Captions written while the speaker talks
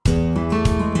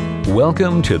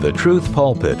Welcome to the Truth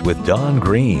Pulpit with Don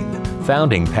Green,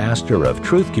 founding pastor of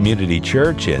Truth Community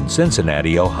Church in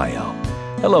Cincinnati, Ohio.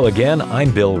 Hello again,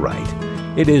 I'm Bill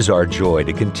Wright. It is our joy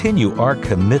to continue our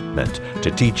commitment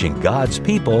to teaching God's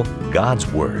people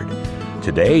God's Word.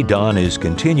 Today, Don is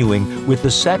continuing with the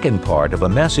second part of a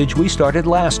message we started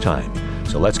last time.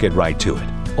 So let's get right to it.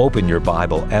 Open your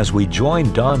Bible as we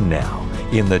join Don now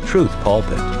in the Truth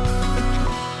Pulpit.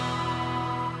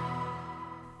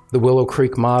 The Willow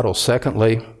Creek model.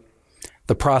 Secondly,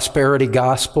 the prosperity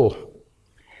gospel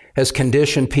has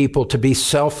conditioned people to be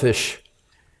selfish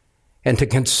and to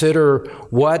consider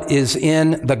what is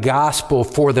in the gospel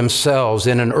for themselves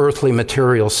in an earthly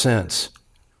material sense.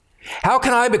 How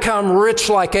can I become rich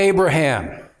like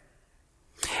Abraham?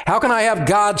 How can I have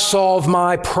God solve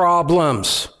my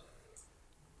problems?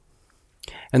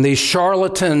 And these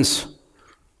charlatans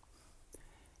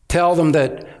tell them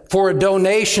that for a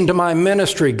donation to my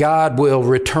ministry, God will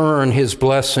return His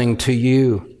blessing to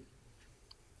you.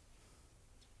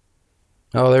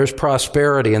 Oh, there's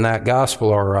prosperity in that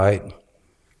gospel, all right.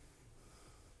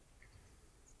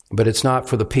 But it's not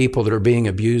for the people that are being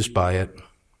abused by it.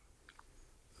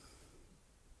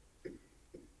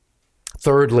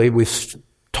 Thirdly, we've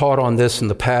taught on this in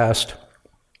the past.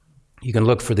 You can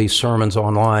look for these sermons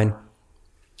online.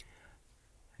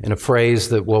 In a phrase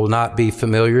that will not be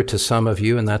familiar to some of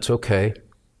you, and that's okay.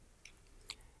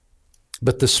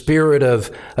 But the spirit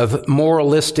of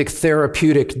moralistic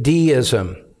therapeutic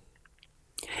deism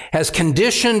has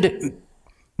conditioned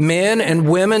men and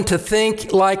women to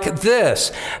think like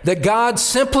this, that God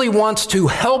simply wants to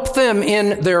help them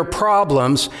in their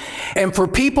problems and for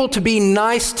people to be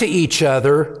nice to each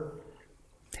other.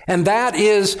 And that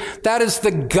is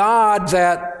the God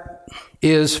that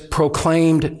is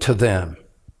proclaimed to them.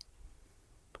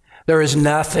 There is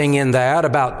nothing in that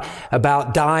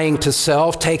about dying to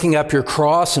self, taking up your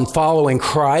cross and following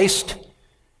Christ.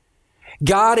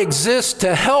 God exists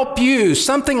to help you,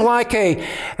 something like a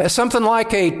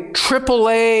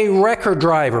AAA record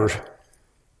driver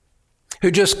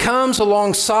who just comes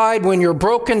alongside when you're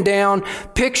broken down,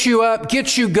 picks you up,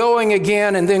 gets you going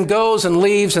again, and then goes and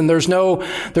leaves, and there's no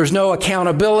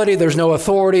accountability, there's no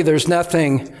authority, there's no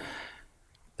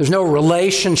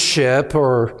relationship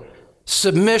or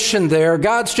submission there.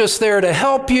 God's just there to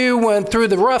help you through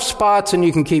the rough spots, and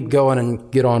you can keep going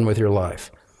and get on with your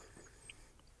life.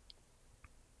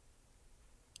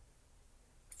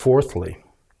 Fourthly,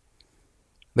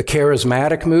 the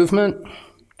charismatic movement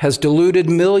has deluded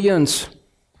millions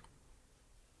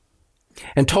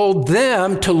and told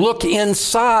them to look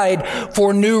inside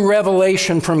for new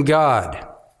revelation from God.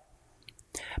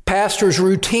 Pastors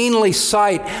routinely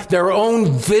cite their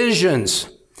own visions,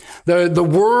 the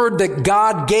word that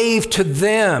God gave to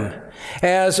them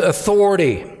as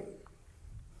authority.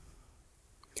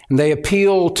 And they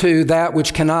appeal to that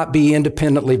which cannot be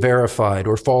independently verified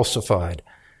or falsified.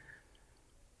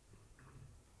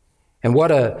 And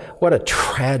what a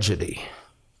tragedy.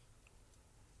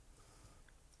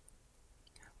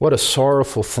 What a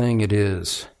sorrowful thing it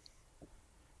is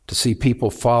to see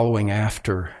people following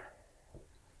after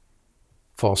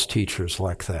false teachers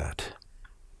like that.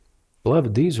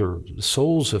 Beloved, these are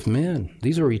souls of men.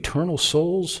 These are eternal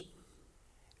souls.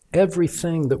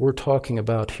 Everything that we're talking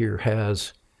about here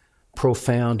has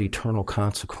profound eternal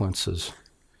consequences.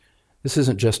 This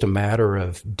isn't just a matter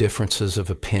of differences of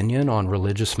opinion on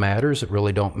religious matters that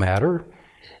really don't matter.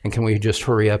 And can we just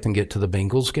hurry up and get to the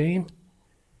Bengals game?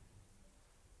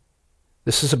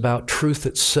 This is about truth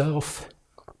itself.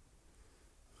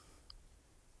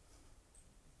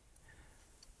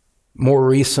 More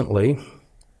recently,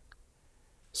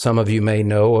 some of you may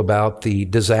know about the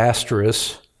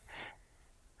disastrous,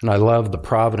 and I love the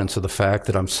providence of the fact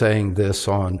that I'm saying this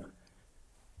on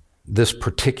this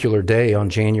particular day on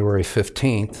January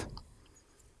 15th.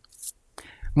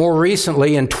 More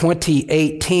recently, in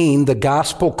 2018, the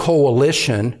Gospel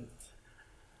Coalition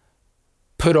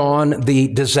put on the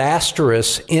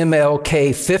disastrous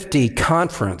MLK 50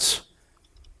 conference,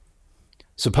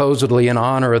 supposedly in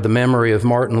honor of the memory of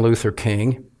Martin Luther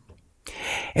King.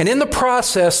 And in the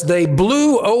process, they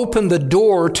blew open the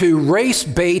door to race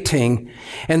baiting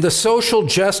and the social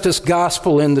justice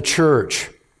gospel in the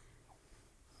church.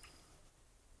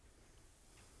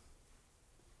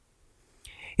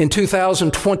 In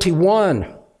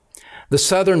 2021, the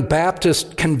Southern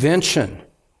Baptist Convention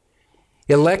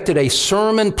elected a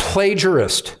sermon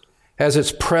plagiarist as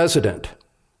its president.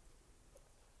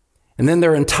 And then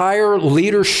their entire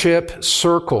leadership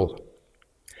circled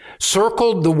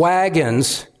the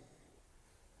wagons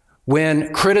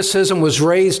when criticism was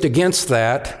raised against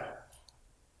that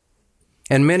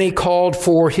and many called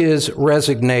for his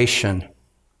resignation.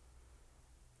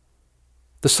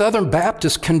 The Southern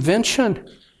Baptist Convention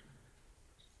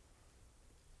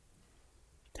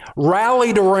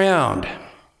rallied around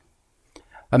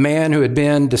a man who had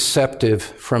been deceptive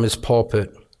from his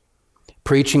pulpit,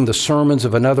 preaching the sermons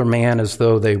of another man as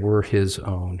though they were his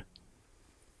own.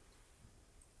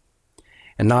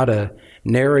 And not a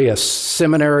nary a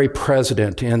seminary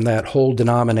president in that whole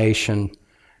denomination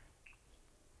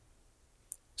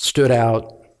stood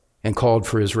out and called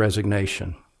for his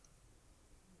resignation.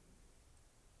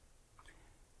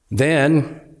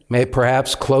 Then,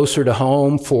 perhaps closer to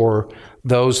home for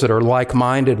those that are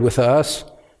like-minded with us,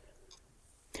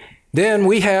 then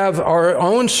we have our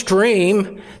own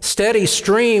steady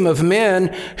stream of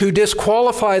men who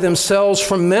disqualify themselves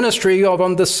from ministry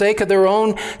on the sake of their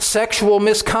own sexual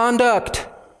misconduct.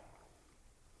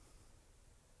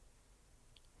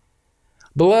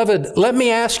 Beloved, let me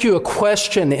ask you a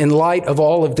question in light of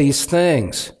all of these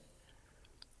things.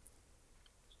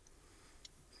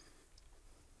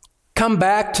 Come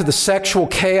back to the sexual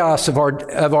chaos of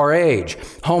our age,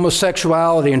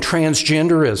 homosexuality and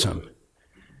transgenderism.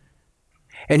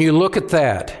 And you look at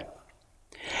that.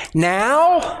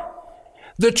 Now,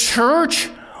 the church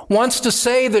wants to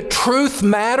say that truth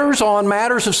matters on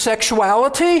matters of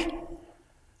sexuality?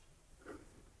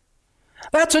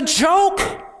 That's a joke.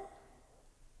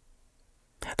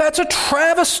 That's a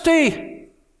travesty.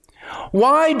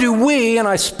 Why do we, and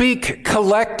I speak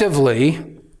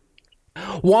collectively,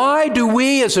 why do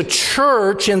we as a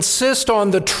church insist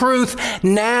on the truth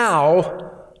now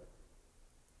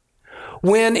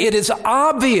when it is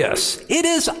obvious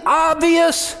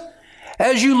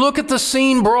as you look at the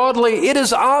scene broadly, it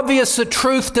is obvious that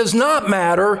truth does not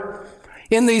matter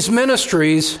in these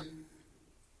ministries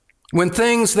when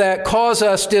things that cause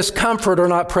us discomfort are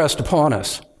not pressed upon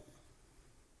us?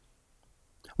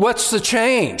 What's the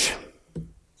change?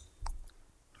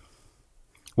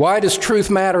 Why does truth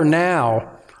matter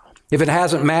now if it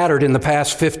hasn't mattered in the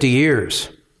past 50 years?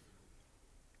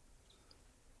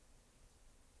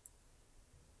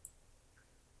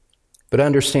 But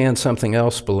understand something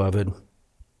else, beloved.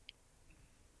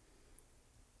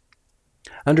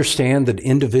 Understand that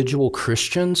individual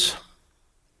Christians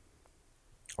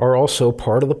are also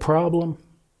part of the problem.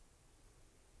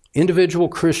 Individual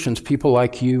Christians, people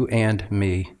like you and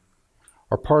me,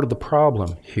 are part of the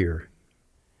problem here.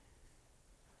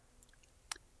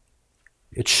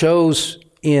 It shows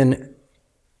in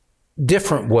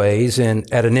different ways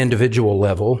at an individual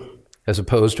level as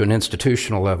opposed to an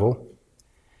institutional level.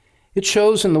 It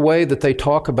shows in the way that they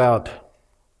talk about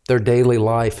their daily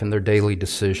life and their daily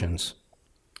decisions.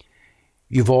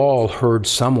 You've all heard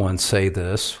someone say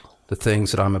this, the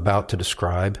things that I'm about to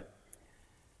describe.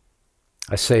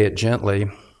 I say it gently.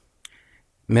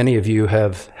 Many of you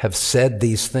have said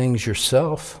these things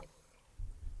yourself.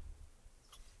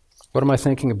 What am I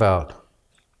thinking about?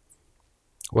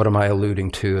 What am I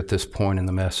alluding to at this point in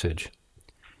the message?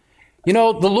 You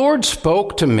know, the Lord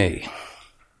spoke to me.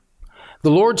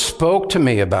 The Lord spoke to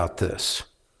me about this.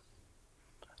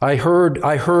 I heard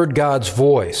God's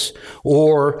voice,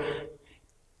 or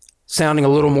sounding a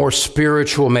little more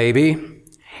spiritual maybe.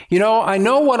 You know, I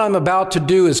know what I'm about to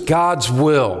do is God's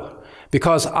will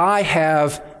because I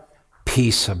have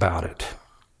peace about it.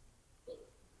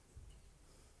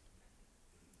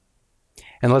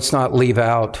 And let's not leave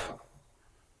out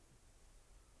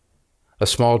a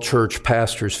small church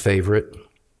pastor's favorite.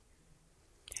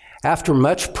 After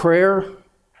much prayer,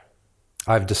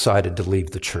 I've decided to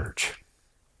leave the church.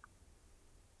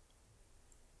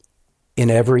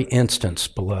 In every instance,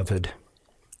 beloved,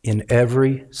 in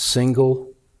every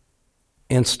single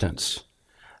instance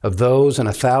of those and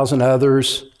 1,000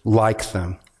 others like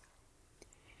them,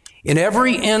 in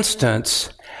every instance,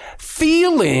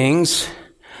 feelings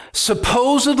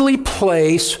supposedly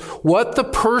place what the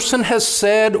person has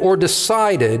said or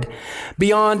decided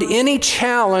beyond any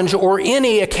challenge or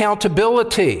any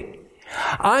accountability.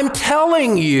 I'm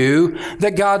telling you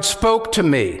that God spoke to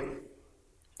me.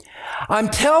 I'm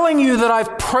telling you that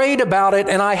I've prayed about it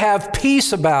and I have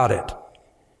peace about it.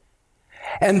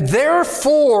 And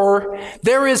therefore,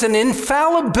 there is an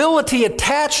infallibility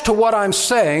attached to what I'm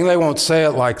saying. They won't say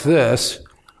it like this.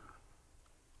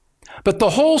 But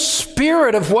the whole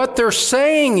spirit of what they're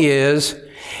saying is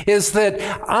that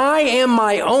I am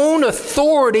my own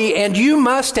authority and you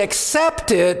must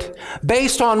accept it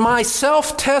based on my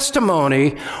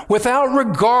self-testimony without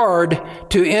regard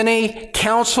to any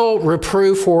counsel,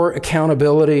 reproof, or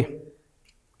accountability.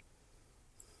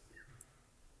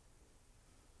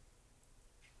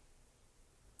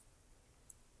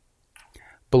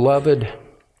 Beloved,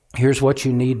 Here's what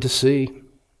you need to see.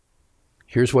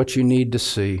 Here's what you need to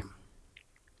see.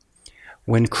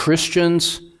 When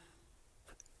Christians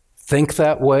think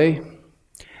that way,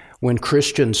 when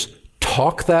Christians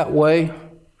talk that way,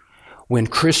 when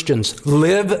Christians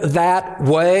live that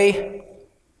way,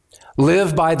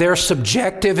 live by their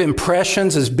subjective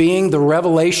impressions as being the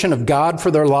revelation of God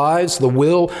for their lives, the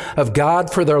will of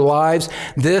God for their lives,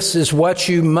 this is what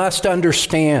you must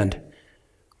understand,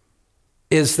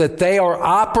 is that they are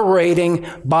operating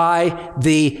by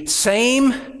the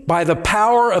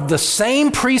power of the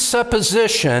same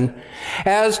presupposition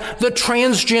as the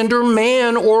transgender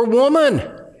man or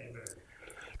woman.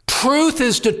 Truth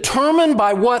is determined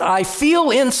by what I feel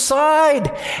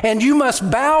inside, and you must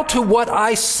bow to what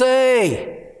I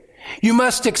say. You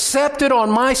must accept it on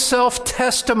my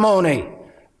self-testimony.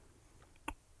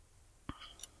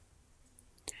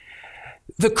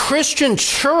 The Christian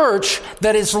church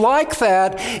that is like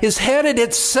that is headed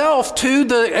itself to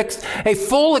a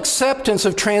full acceptance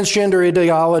of transgender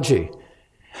ideology,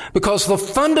 because the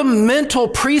fundamental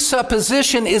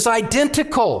presupposition is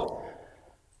identical.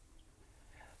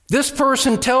 This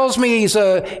person tells me he's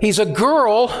a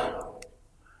girl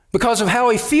because of how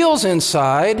he feels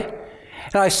inside,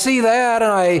 and I see that,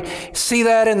 and I see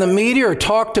that in the media or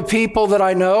talk to people that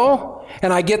I know,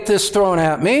 and I get this thrown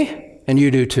at me, and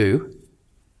you do too.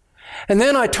 And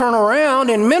then I turn around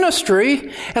in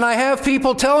ministry and I have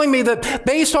people telling me that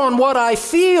based on what I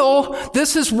feel,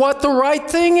 this is what the right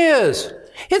thing is.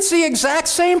 It's the exact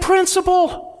same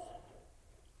principle.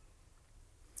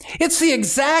 It's the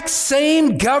exact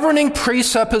same governing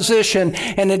presupposition,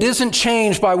 and it isn't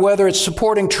changed by whether it's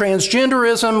supporting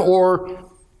transgenderism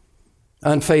or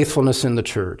unfaithfulness in the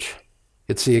church.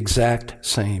 It's the exact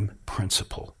same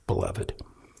principle, beloved.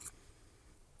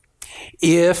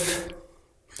 If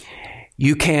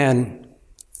you can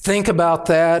think about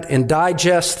that and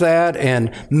digest that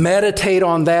and meditate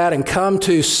on that and come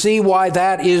to see why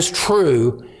that is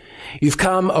true, you've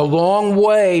come a long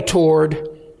way toward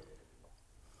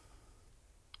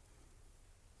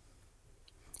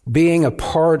being a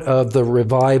part of the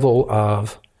revival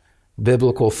of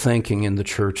biblical thinking in the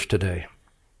church today.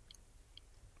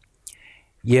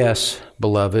 Yes,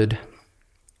 beloved.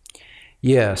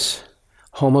 Yes.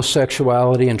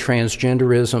 Homosexuality and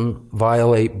transgenderism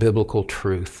violate biblical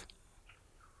truth.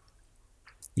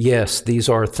 Yes, these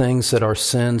are things that are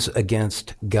sins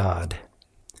against God.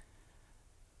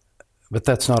 But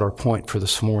that's not our point for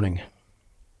this morning.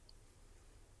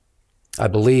 I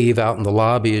believe out in the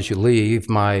lobby as you leave,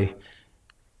 my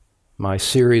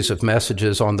series of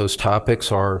messages on those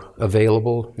topics are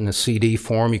available in a CD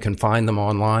form. You can find them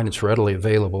online. It's readily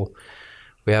available.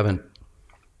 We haven't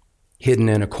hidden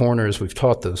in a corner as we've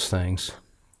taught those things.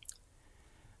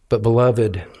 But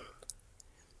beloved,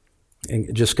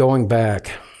 and just going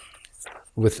back,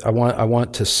 I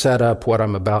want to set up what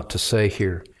I'm about to say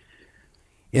here.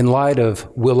 In light of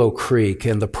Willow Creek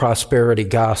and the prosperity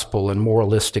gospel and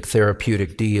moralistic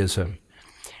therapeutic deism,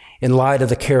 in light of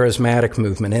the charismatic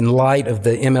movement, in light of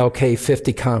the MLK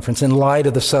 50 conference, in light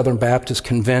of the Southern Baptist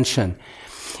Convention,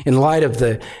 in light of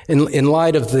the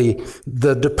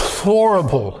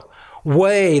deplorable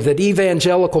way that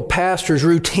evangelical pastors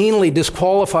routinely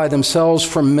disqualify themselves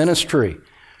from ministry.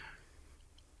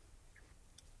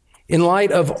 In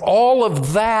light of all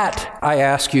of that, I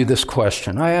ask you this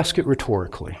question. I ask it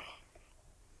rhetorically.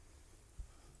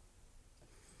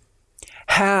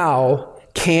 How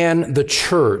can the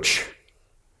church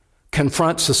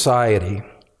confront society?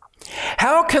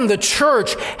 How can the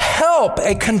church help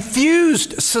a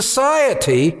confused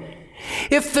society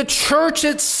if the church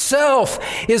itself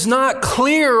is not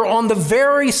clear on the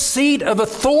very seat of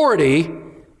authority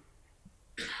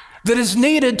that is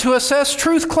needed to assess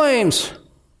truth claims?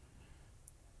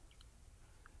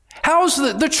 How is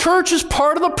the church is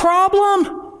part of the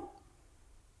problem?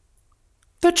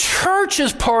 The church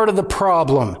is part of the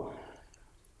problem.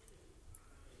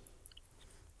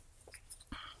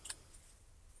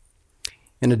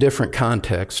 In a different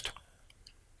context,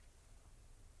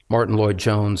 Martin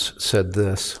Lloyd-Jones said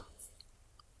this.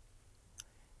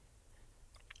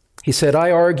 He said,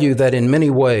 "I argue that in many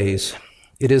ways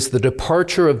it is the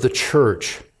departure of the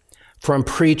church from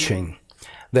preaching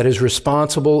that is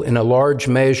responsible in a large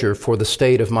measure for the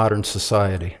state of modern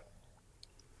society.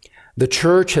 The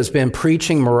church has been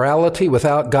preaching morality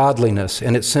without godliness,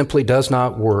 and it simply does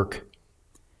not work.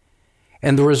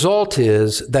 And the result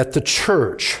is that the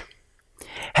church,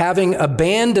 having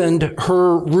abandoned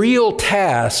her real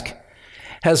task,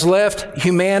 has left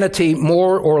humanity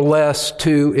more or less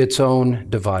to its own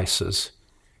devices."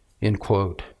 End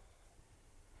quote.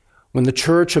 When the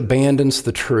church abandons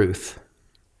the truth,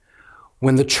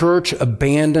 when the church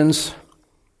abandons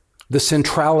the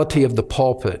centrality of the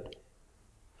pulpit,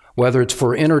 whether it's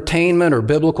for entertainment or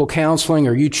biblical counseling,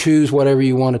 or you choose whatever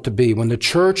you want it to be. When the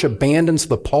church abandons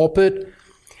the pulpit,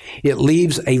 it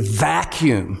leaves a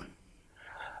vacuum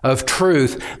of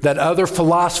truth that other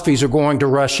philosophies are going to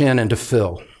rush in and to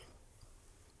fill.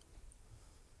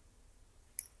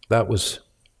 That was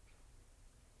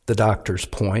the doctor's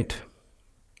point.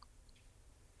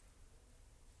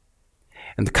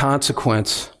 And the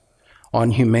consequence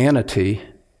on humanity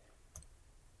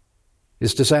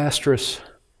is disastrous.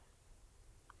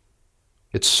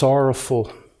 It's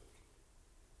sorrowful.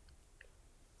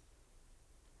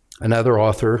 Another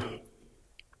author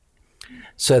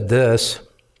said this.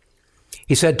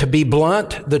 He said, "To be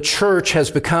blunt, the church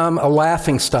has become a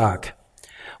laughingstock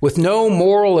with no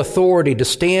moral authority to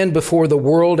stand before the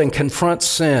world and confront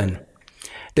sin,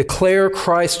 declare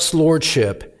Christ's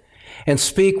lordship, and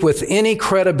speak with any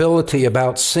credibility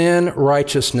about sin,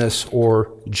 righteousness,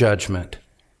 or judgment."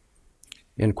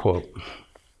 End quote.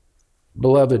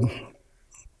 Beloved,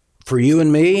 for you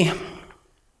and me,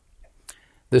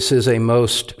 this is a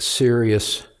most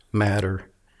serious matter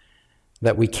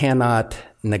that we cannot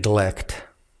neglect,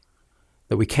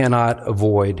 that we cannot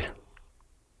avoid,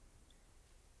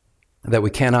 that we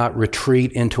cannot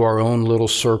retreat into our own little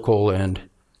circle and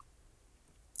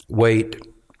wait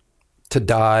to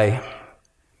die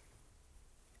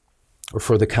or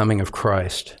for the coming of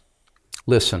Christ.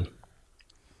 Listen,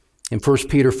 in 1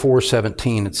 Peter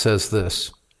 4:17, it says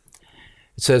this.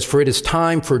 It says, "For it is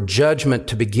time for judgment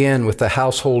to begin with the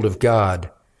household of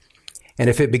God. And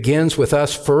if it begins with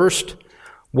us first,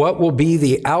 what will be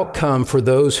the outcome for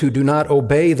those who do not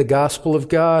obey the gospel of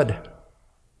God?"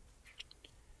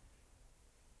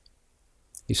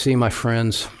 You see, my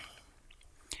friends,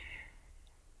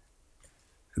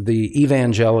 the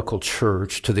evangelical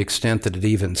church, to the extent that it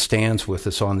even stands with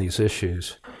us on these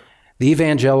issues, the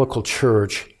evangelical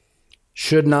church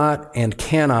should not and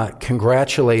cannot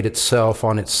congratulate itself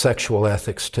on its sexual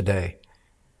ethics today.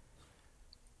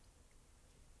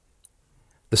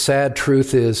 The sad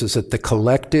truth is that the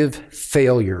collective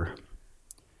failures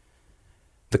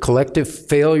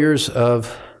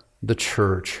of the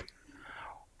church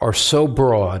are so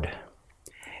broad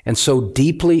and so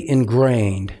deeply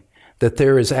ingrained that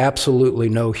there is absolutely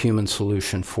no human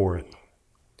solution for it.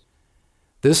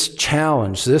 This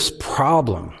challenge, this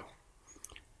problem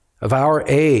of our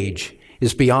age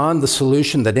is beyond the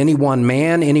solution that any one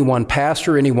man, any one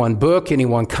pastor, any one book, any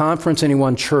one conference, any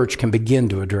one church can begin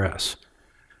to address.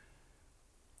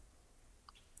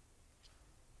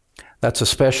 That's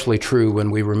especially true when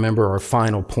we remember our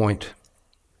final point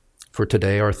for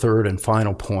today, our third and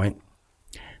final point.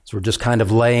 So we're just kind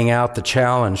of laying out the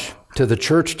challenge to the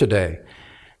church today.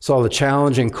 Saw the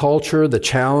challenge in culture, the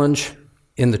challenge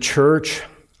in the church.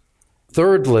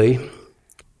 Thirdly,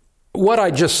 what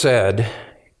I just said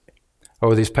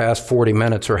over these past 40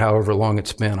 minutes or however long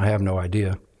it's been, I have no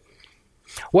idea.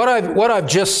 What I've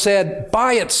just said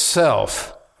by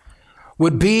itself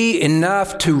would be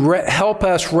enough to help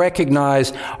us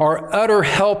recognize our utter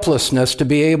helplessness to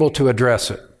be able to address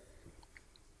it.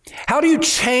 How do you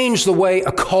change the way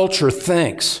a culture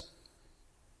thinks?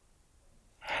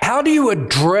 How do you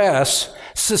address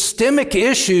systemic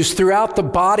issues throughout the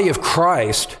body of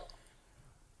Christ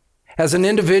as an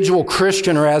individual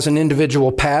Christian or as an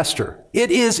individual pastor? It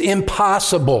is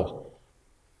impossible.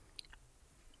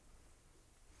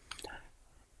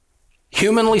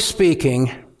 Humanly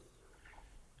speaking,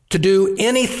 to do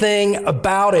anything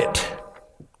about it.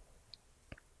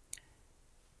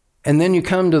 And then you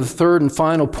come to the third and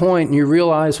final point and you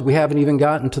realize we haven't even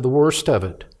gotten to the worst of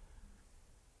it.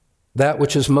 That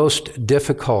which is most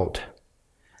difficult,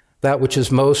 that which is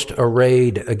most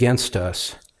arrayed against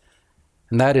us.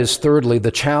 And that is, thirdly,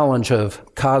 the challenge of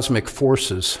cosmic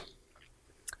forces.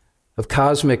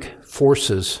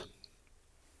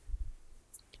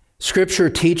 Scripture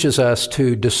teaches us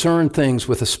to discern things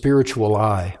with a spiritual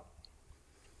eye.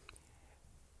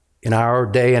 In our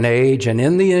day and age, and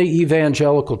in the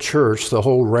evangelical church, the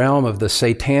whole realm of the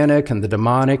satanic and the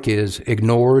demonic is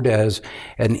ignored as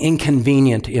an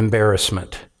inconvenient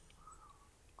embarrassment.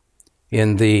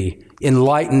 In the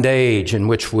enlightened age in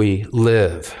which we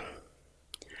live.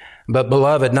 But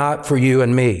beloved, not for you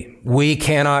and me. We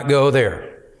cannot go there.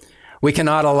 We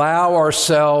cannot allow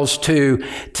ourselves to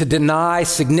deny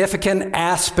significant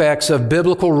aspects of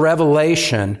biblical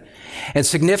revelation and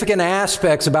significant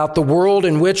aspects about the world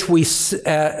in which we,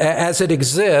 as it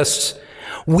exists.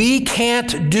 We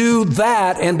can't do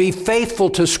that and be faithful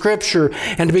to Scripture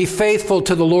and to be faithful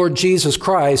to the Lord Jesus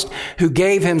Christ, who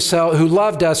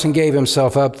loved us and gave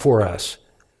himself up for us.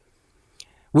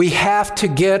 We have to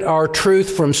get our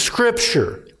truth from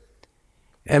Scripture.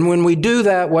 And when we do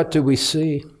that, what do we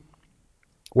see?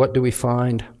 What do we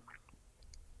find?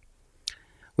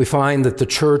 We find that the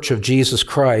Church of Jesus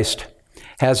Christ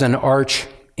has an arch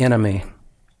enemy.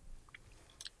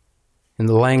 In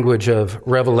the language of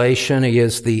Revelation, he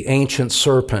is the ancient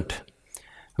serpent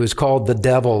who is called the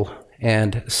devil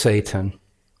and Satan.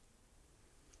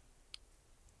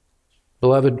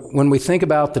 Beloved, when we think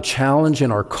about the challenge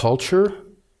in our culture,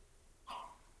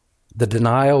 the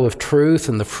denial of truth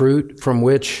and the fruit from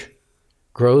which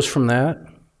grows from that,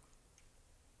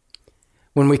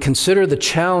 when we consider the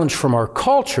challenge from our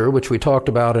culture, which we talked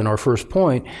about in our first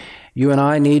point, you and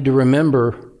I need to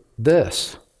remember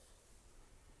this.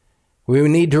 We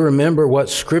need to remember what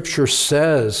Scripture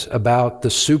says about the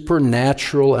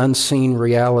supernatural, unseen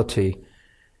reality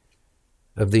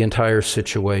of the entire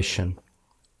situation.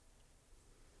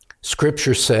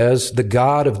 Scripture says the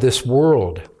God of this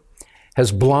world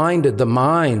has blinded the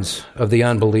minds of the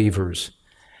unbelievers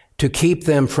to keep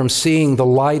them from seeing the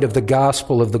light of the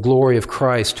gospel of the glory of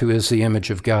Christ, who is the image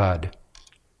of God.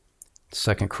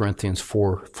 2 Corinthians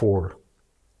 4:4.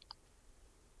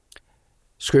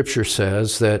 Scripture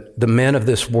says that the men of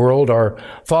this world are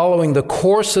following the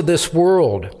course of this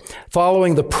world,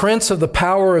 following the prince of the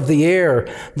power of the air,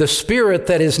 the spirit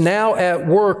that is now at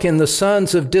work in the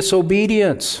sons of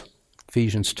disobedience.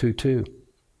 Ephesians 2:2.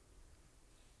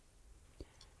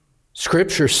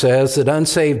 Scripture says that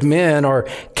unsaved men are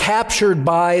captured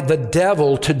by the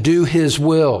devil to do his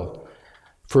will.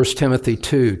 1 Timothy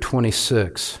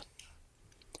 2:26.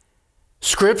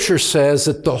 Scripture says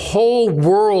that the whole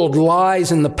world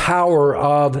lies in the power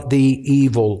of the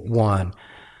evil one.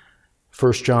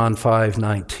 1 John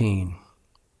 5:19.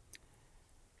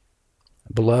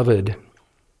 Beloved,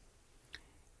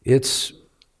 it's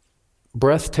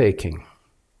breathtaking.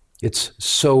 It's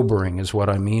sobering is what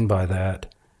I mean by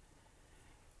that.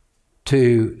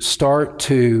 To start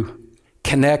to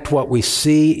connect what we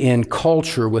see in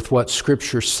culture with what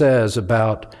Scripture says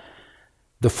about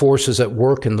the forces at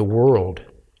work in the world.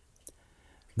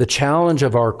 The challenge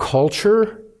of our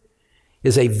culture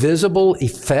is a visible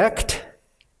effect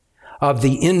of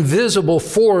the invisible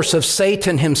force of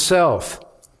Satan himself.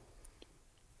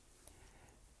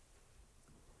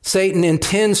 Satan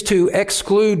intends to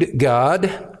exclude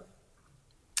God,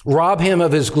 rob him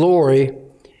of his glory,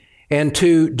 and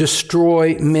to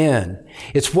destroy men.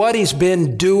 It's what he's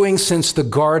been doing since the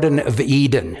Garden of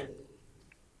Eden,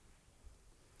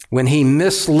 when he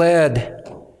misled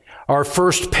our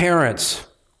first parents.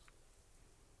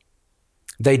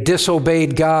 They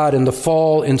disobeyed God and the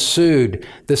fall ensued.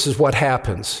 This is what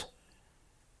happens.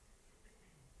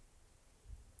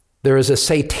 There is a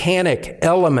satanic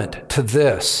element to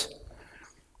this.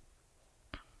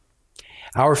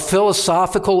 Our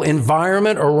philosophical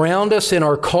environment around us in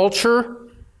our culture,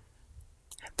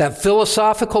 that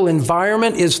philosophical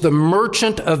environment is the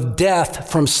merchant of death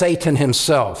from Satan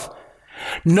himself.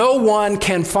 No one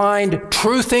can find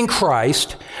truth in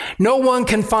Christ. No one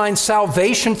can find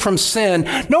salvation from sin.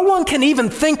 No one can even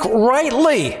think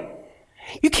rightly.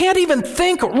 You can't even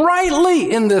think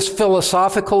rightly in this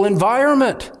philosophical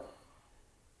environment.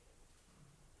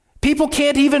 People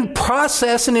can't even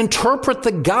process and interpret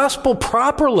the gospel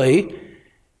properly,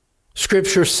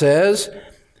 Scripture says,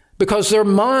 because their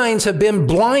minds have been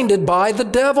blinded by the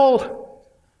devil.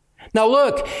 Now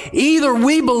look, either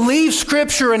we believe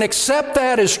Scripture and accept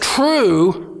that as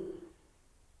true,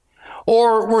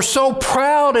 or we're so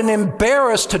proud and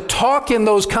embarrassed to talk in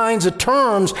those kinds of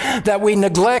terms that we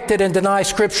neglect it and deny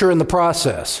Scripture in the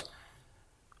process.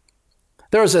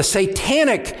 There's a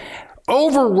satanic,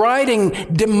 overriding,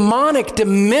 demonic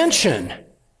dimension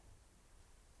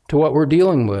to what we're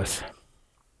dealing with.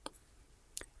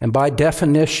 And by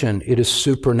definition, it is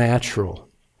supernatural.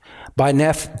 By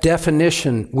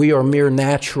definition, we are mere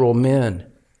natural men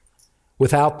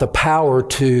without the power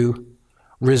to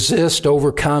resist,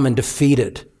 overcome, and defeat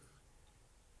it.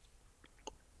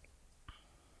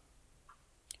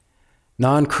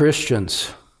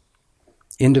 Non-Christians,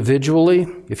 individually,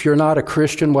 if you're not a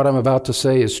Christian, what I'm about to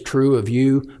say is true of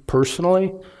you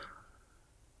personally.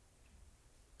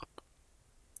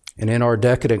 And in our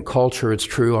decadent culture, it's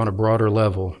true on a broader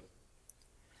level.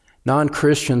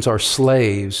 Non-Christians are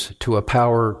slaves to a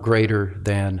power greater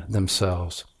than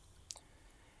themselves.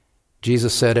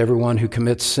 Jesus said, everyone who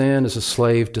commits sin is a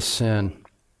slave to sin.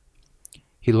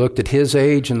 He looked at his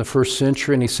age in the first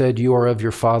century and he said, you are of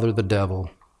your father the devil.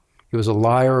 He was a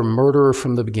liar, a murderer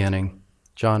from the beginning.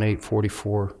 John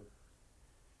 8:44.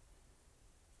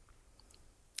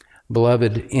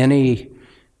 Beloved, any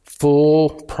full,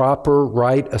 proper,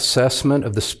 right assessment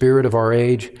of the spirit of our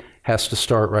age has to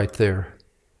start right there.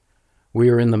 We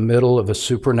are in the middle of a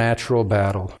supernatural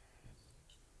battle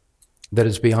that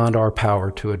is beyond our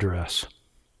power to address.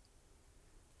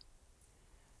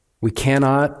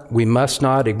 We must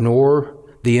not ignore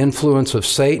the influence of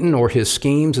Satan or his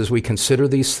schemes as we consider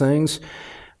these things.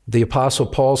 The Apostle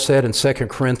Paul said in 2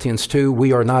 Corinthians 2,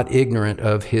 we are not ignorant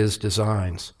of his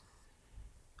designs.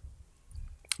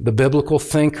 The biblical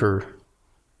thinker,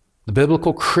 the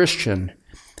biblical Christian,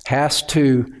 has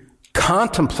to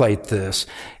contemplate this,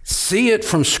 see it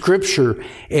from Scripture,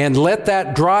 and let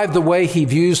that drive the way he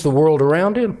views the world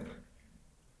around him.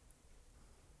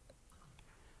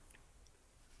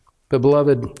 But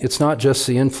beloved, it's not just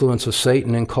the influence of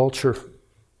Satan in culture.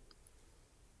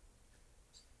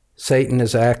 Satan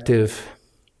is active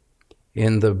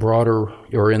in the broader,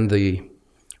 or in the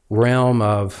realm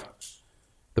of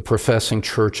the professing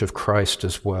church of Christ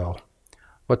as well.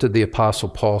 What did the Apostle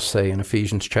Paul say in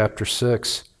Ephesians chapter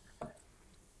 6?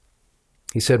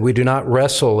 He said, we do not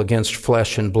wrestle against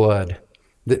flesh and blood.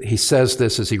 He says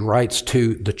this as he writes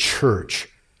to the church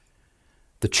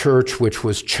which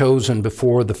was chosen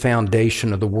before the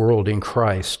foundation of the world in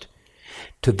Christ.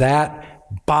 To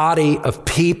that body of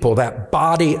people, that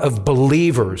body of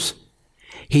believers,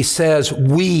 he says,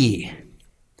 we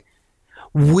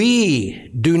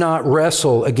do not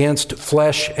wrestle against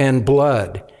flesh and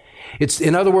blood.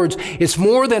 In other words, it's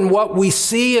more than what we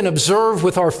see and observe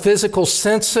with our physical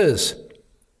senses.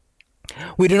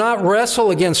 We do not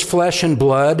wrestle against flesh and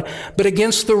blood, but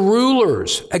against the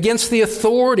rulers, against the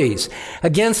authorities,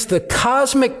 against the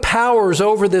cosmic powers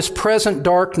over this present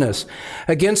darkness,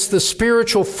 against the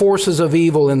spiritual forces of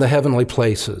evil in the heavenly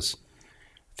places.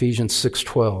 Ephesians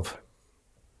 6:12.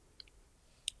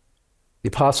 The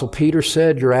Apostle Peter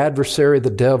said, your adversary, the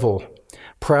devil,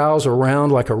 prowls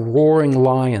around like a roaring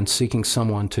lion seeking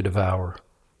someone to devour.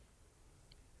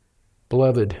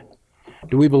 Beloved,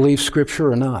 do we believe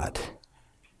Scripture or not?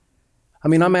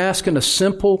 I'm asking a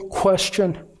simple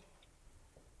question.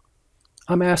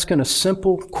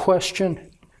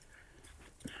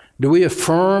 Do we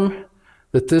affirm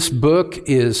that this book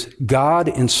is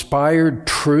God-inspired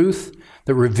truth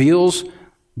that reveals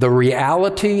the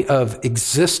reality of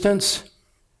existence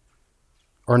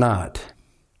or not?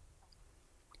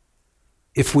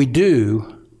 If we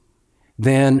do,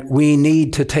 then we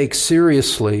need to take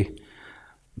seriously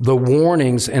the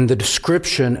warnings and the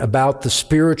description about the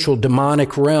spiritual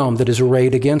demonic realm that is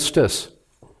arrayed against us.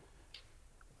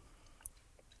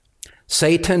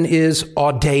 Satan is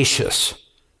audacious.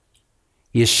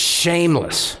 He is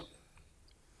shameless.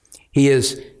 He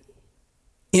is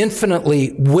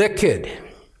infinitely wicked.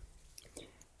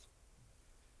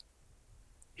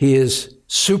 He is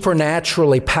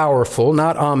supernaturally powerful,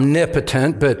 not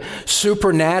omnipotent, but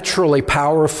supernaturally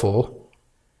powerful.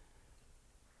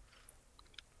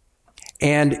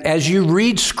 And as you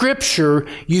read Scripture,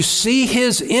 you see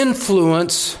his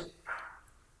influence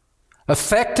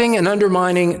affecting and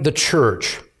undermining the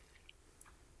church.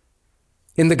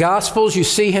 In the Gospels, you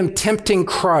see him tempting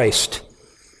Christ.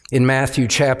 In Matthew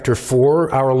chapter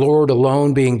 4, our Lord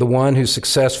alone being the one who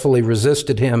successfully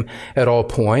resisted him at all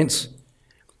points.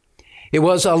 It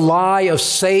was a lie of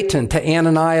Satan to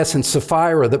Ananias and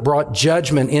Sapphira that brought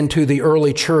judgment into the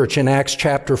early church in Acts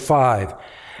chapter 5.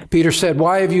 Peter said,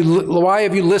 why have you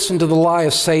listened to the lie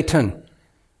of Satan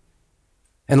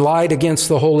and lied against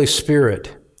the Holy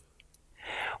Spirit?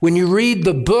 When you read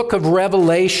the book of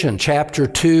Revelation, chapter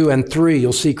 2 and 3,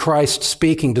 you'll see Christ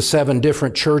speaking to 7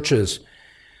 different churches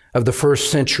of the first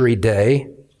century day.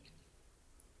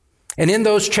 And in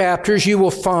those chapters, you will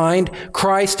find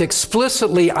Christ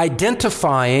explicitly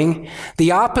identifying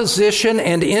the opposition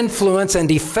and influence and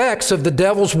effects of the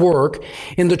devil's work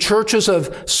in the churches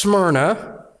of Smyrna,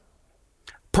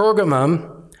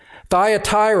 Pergamum,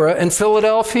 Thyatira, and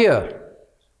Philadelphia.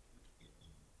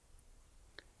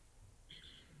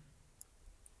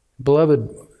 Beloved,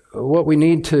 what we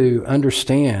need to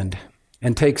understand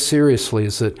and take seriously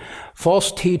is that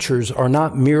false teachers are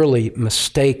not merely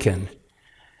mistaken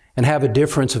and have a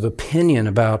difference of opinion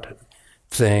about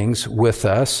things with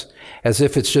us, as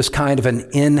if it's just kind of an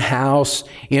in-house,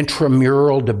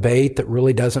 intramural debate that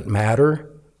really doesn't matter.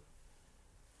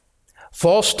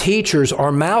 False teachers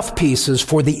are mouthpieces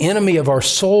for the enemy of our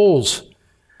souls.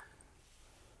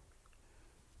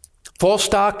 False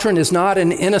doctrine is not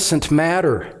an innocent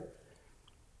matter.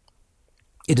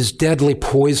 It is deadly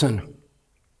poison.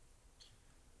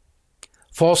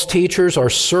 False teachers are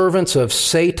servants of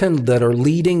Satan that are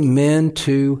leading men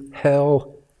to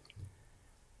hell.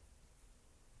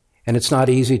 And it's not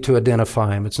easy to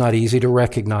identify them. It's not easy to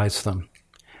recognize them.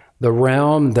 The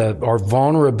realm, our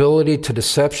vulnerability to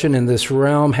deception in this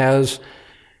realm has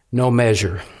no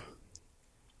measure.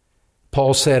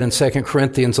 Paul said in 2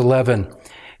 Corinthians 11,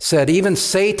 said, even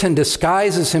Satan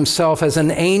disguises himself as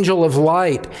an angel of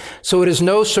light, so it is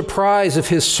no surprise if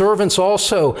his servants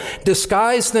also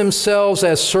disguise themselves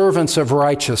as servants of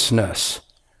righteousness.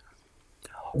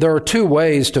 There are two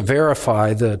ways to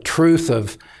verify the truth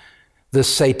of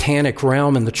this satanic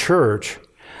realm in the church.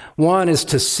 One is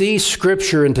to see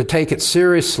Scripture and to take it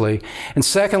seriously, and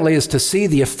secondly is to see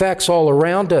the effects all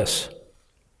around us.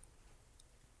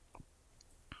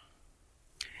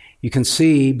 You can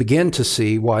begin to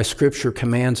see why Scripture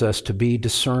commands us to be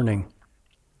discerning,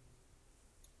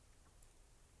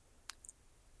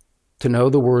 to know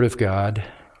the Word of God,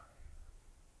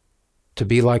 to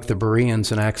be like the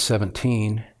Bereans in Acts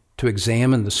 17, to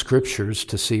examine the Scriptures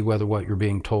to see whether what you're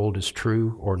being told is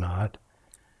true or not.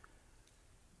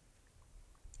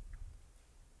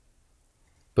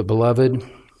 But beloved,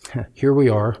 here we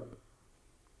are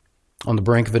on the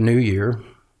brink of a new year.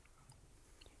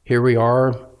 Here we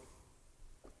are,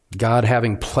 God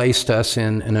having placed us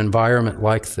in an environment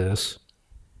like this.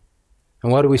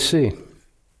 And what do we see?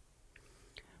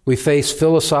 We face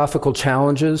philosophical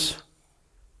challenges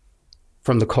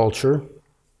from the culture.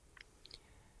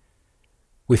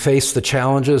 We face the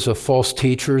challenges of false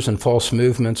teachers and false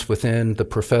movements within the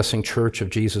professing Church of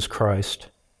Jesus Christ.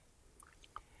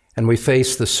 And we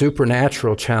face the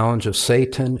supernatural challenge of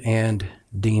Satan and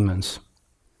demons.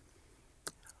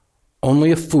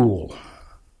 Only a fool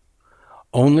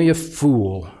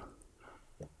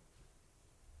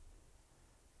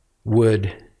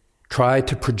would try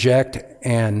to project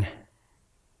an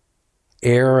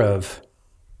air of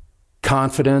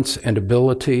confidence and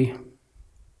ability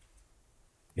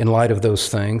in light of those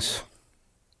things.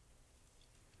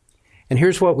 And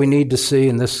here's what we need to see,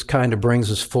 and this kind of brings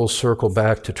us full circle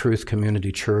back to Truth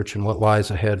Community Church and what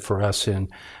lies ahead for us in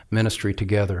ministry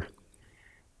together.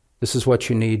 This is what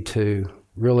you need to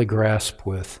really grasp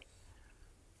with.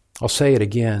 I'll say it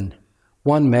again.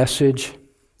 One message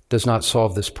does not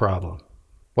solve this problem.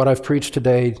 What I've preached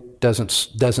today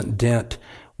doesn't dent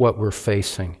what we're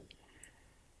facing.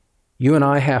 You and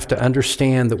I have to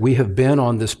understand that we have been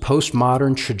on this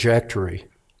postmodern trajectory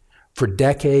for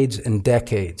decades and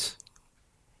decades.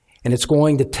 And it's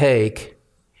going to take,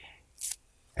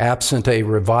 absent a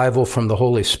revival from the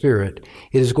Holy Spirit,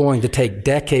 it is going to take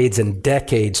decades and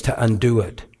decades to undo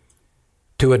it,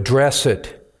 to address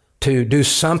it, to do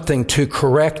something to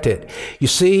correct it. You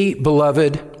see,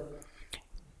 beloved,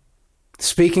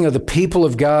 speaking of the people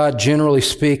of God, generally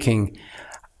speaking,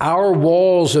 our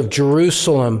walls of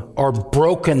Jerusalem are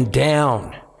broken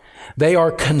down. They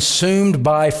are consumed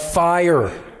by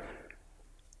fire.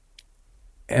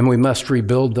 And we must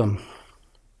rebuild them.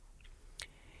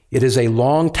 It is a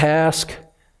long task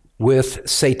with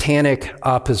satanic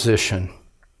opposition.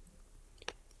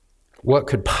 What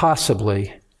could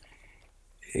possibly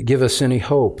give us any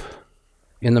hope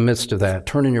in the midst of that?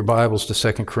 Turn in your Bibles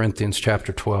to 2 Corinthians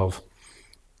chapter 12.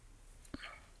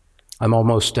 I'm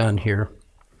almost done here.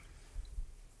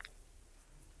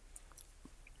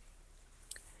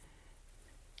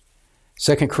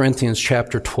 2 Corinthians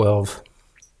chapter 12.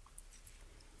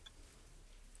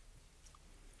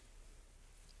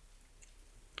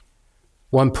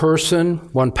 One person,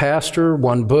 one pastor,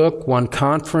 one book, one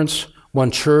conference,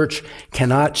 one church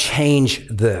cannot change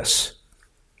this.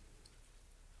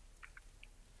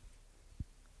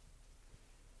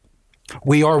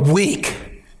 We are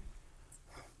weak.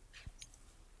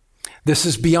 This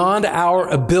is beyond our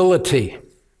ability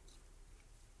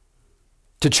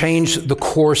to change the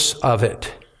course of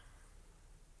it.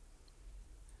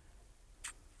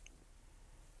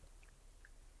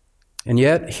 And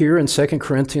yet, here in 2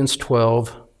 Corinthians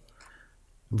 12,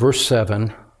 verse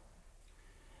 7,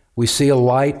 we see a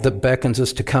light that beckons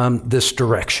us to come this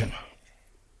direction.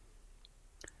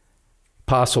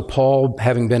 Apostle Paul,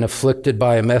 having been afflicted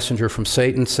by a messenger from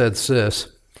Satan, says this.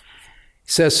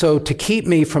 He says, so to keep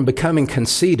me from becoming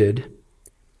conceited,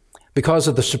 because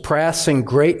of the surpassing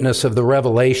greatness of the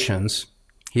revelations,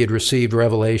 he had received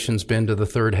revelations, been to the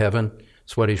third heaven.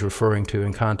 That's what he's referring to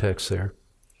in context there.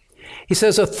 He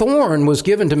says, a thorn was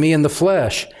given to me in the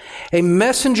flesh, a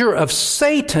messenger of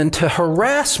Satan to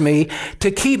harass me, to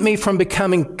keep me from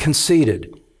becoming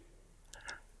conceited.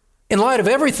 In light of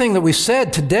everything that we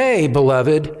said today,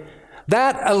 beloved,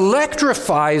 that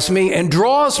electrifies me and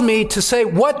draws me to say,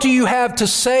 what do you have to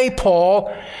say,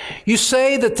 Paul? You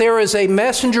say that there is a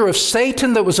messenger of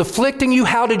Satan that was afflicting you.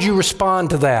 How did you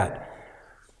respond to that?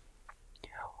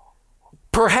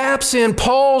 Perhaps in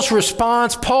Paul's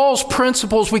response, Paul's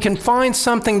principles, we can find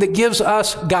something that gives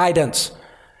us guidance.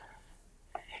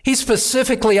 He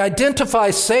specifically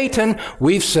identifies Satan.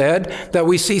 We've said that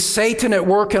we see Satan at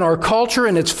work in our culture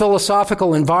and its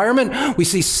philosophical environment. We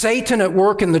see Satan at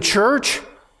work in the church.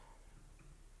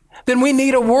 Then we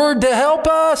need a word to help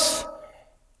us,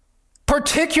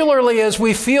 particularly as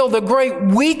we feel the great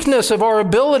weakness of our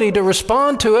ability to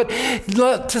respond to it,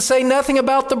 to say nothing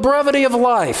about the brevity of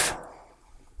life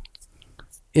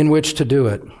in which to do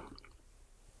it.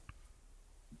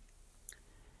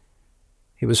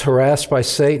 He was harassed by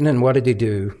Satan, and what did he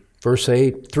do? Verse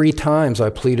 8, 3 times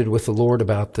I pleaded with the Lord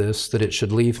about this, that it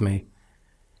should leave me.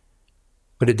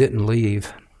 But it didn't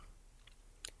leave.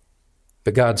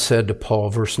 But God said to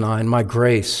Paul, verse 9, my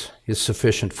grace is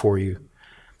sufficient for you,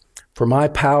 for my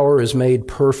power is made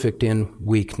perfect in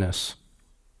weakness.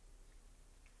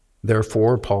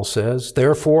 Therefore, Paul says,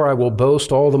 therefore I will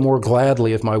boast all the more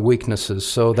gladly of my weaknesses,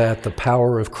 so that the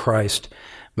power of Christ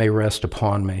may rest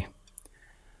upon me.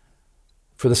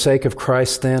 For the sake of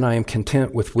Christ, then, I am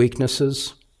content with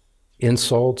weaknesses,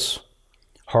 insults,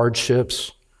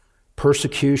 hardships,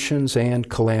 persecutions, and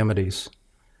calamities.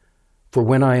 For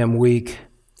when I am weak,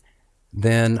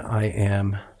 then I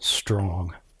am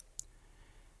strong.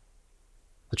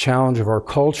 The challenge of our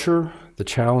culture, the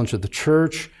challenge of the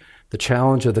church, the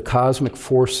challenge of the cosmic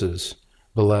forces,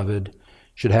 beloved,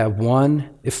 should have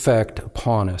one effect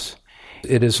upon us.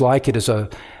 It is like it is a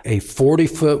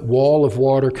 40-foot wall of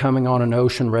water coming on an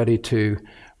ocean ready to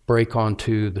break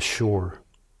onto the shore.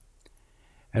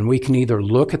 And we can either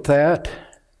look at that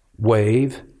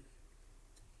wave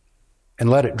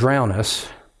and let it drown us,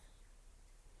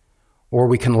 or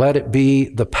we can let it be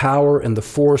the power and the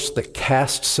force that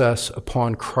casts us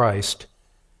upon Christ,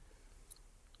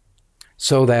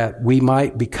 so that we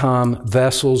might become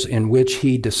vessels in which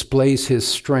He displays His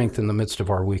strength in the midst of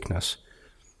our weakness.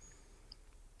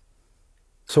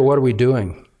 So what are we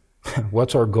doing?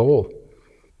 What's our goal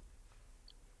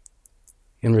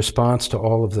in response to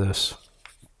all of this?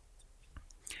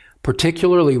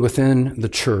 Particularly within the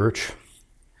church,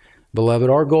 beloved,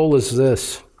 our goal is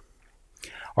this.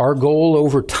 Our goal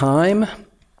over time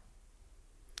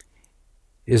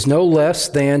is no less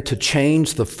than to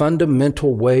change the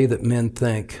fundamental way that men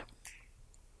think.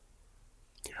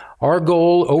 Our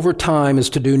goal over time is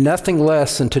to do nothing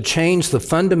less than to change the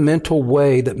fundamental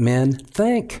way that men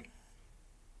think.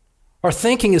 Our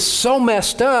thinking is so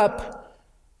messed up.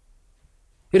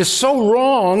 It is so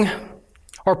wrong.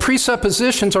 Our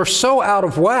presuppositions are so out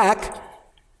of whack.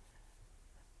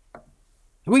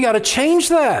 We got to change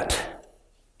that.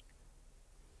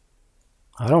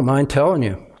 I don't mind telling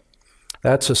you,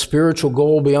 that's a spiritual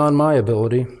goal beyond my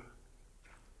ability.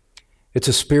 It's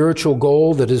a spiritual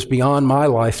goal that is beyond my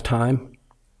lifetime.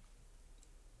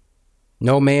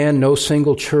 No man, no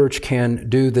single church can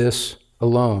do this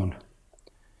alone.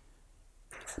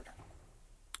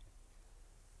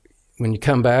 When you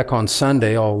come back on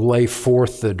Sunday, I'll lay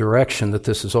forth the direction that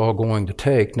this is all going to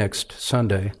take next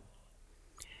Sunday.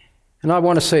 And I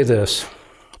want to say this.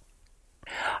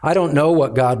 I don't know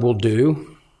what God will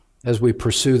do as we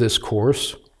pursue this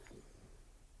course.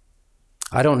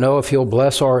 I don't know if He'll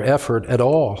bless our effort at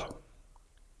all.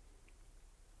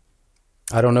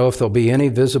 I don't know if there'll be any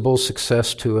visible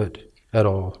success to it at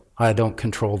all. I don't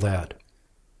control that.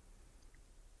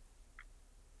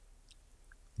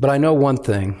 But I know one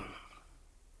thing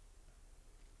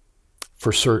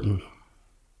for certain.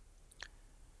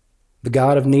 The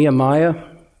God of Nehemiah,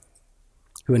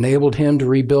 who enabled him to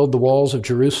rebuild the walls of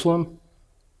Jerusalem,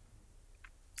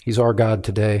 He's our God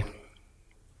today.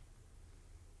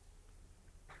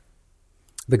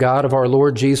 The God of our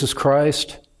Lord Jesus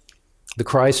Christ, the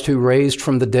Christ who raised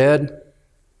from the dead,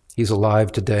 He's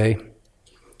alive today.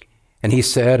 And He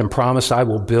said and promised, I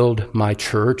will build my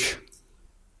church.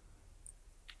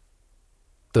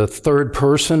 The third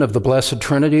person of the Blessed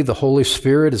Trinity, the Holy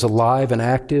Spirit, is alive and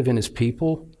active in His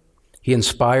people. He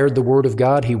inspired the Word of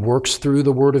God. He works through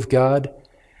the Word of God.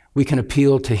 We can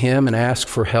appeal to Him and ask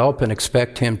for help and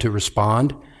expect Him to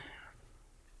respond.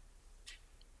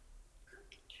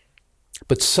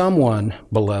 But someone,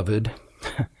 beloved,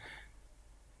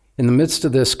 in the midst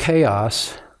of this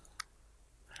chaos,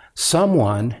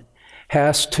 someone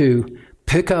has to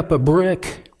pick up a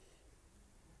brick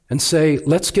and say,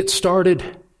 let's get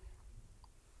started.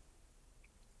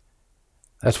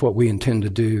 That's what we intend to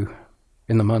do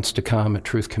in the months to come at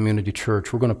Truth Community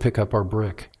Church. We're going to pick up our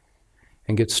brick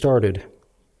and get started.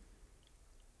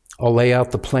 I'll lay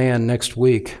out the plan next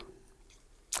week.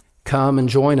 Come and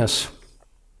join us.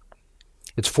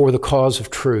 It's for the cause of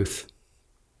truth.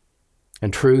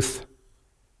 And truth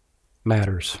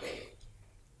matters.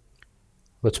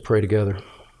 Let's pray together.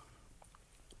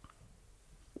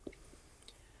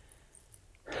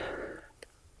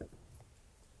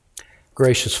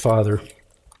 Gracious Father,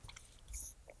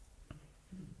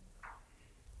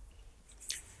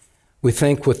 we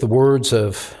think with the words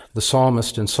of the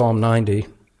psalmist in Psalm 90,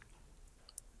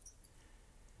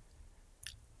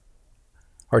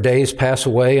 our days pass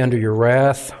away under your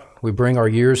wrath. We bring our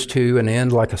years to an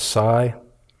end like a sigh.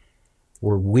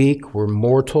 We're weak, we're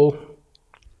mortal.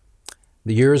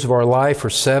 The years of our life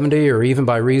are 70, or even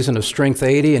by reason of strength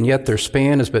 80, and yet their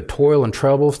span is but toil and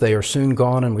trouble. They are soon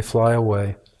gone and we fly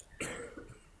away.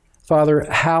 Father,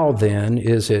 how then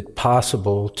is it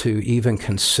possible to even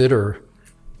consider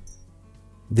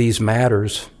these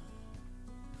matters?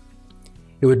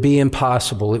 It would be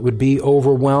impossible. It would be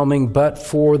overwhelming, but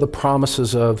for the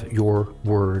promises of your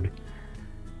word,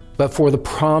 but for the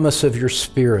promise of your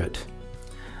Spirit,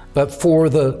 but for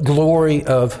the glory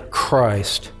of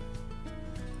Christ.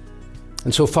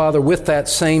 And so, Father, with that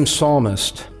same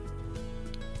psalmist,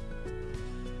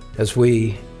 as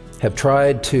we have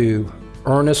tried to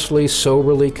earnestly,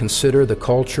 soberly consider the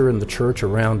culture and the church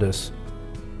around us,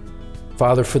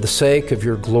 Father, for the sake of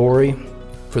your glory,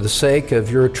 for the sake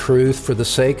of your truth, for the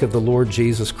sake of the Lord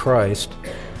Jesus Christ,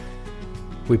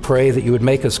 we pray that you would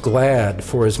make us glad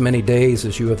for as many days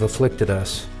as you have afflicted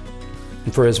us,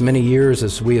 and for as many years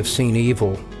as we have seen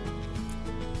evil.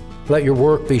 Let your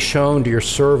work be shown to your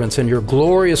servants and your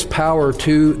glorious power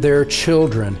to their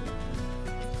children.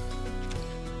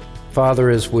 Father,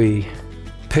 as we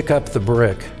pick up the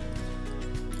brick,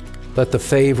 let the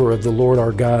favor of the Lord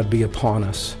our God be upon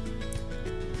us,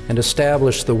 and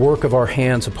establish the work of our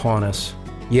hands upon us.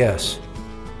 Yes,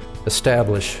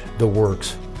 establish the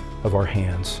works of our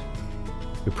hands.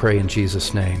 We pray in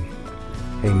Jesus' name.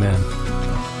 Amen.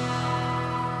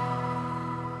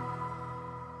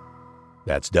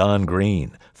 That's Don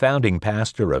Green, founding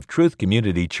pastor of Truth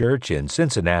Community Church in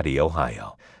Cincinnati,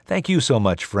 Ohio. Thank you so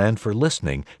much, friend, for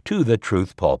listening to The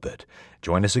Truth Pulpit.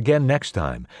 Join us again next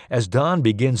time as Don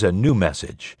begins a new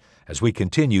message as we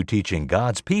continue teaching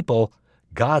God's people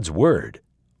God's Word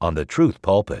on The Truth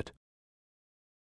Pulpit.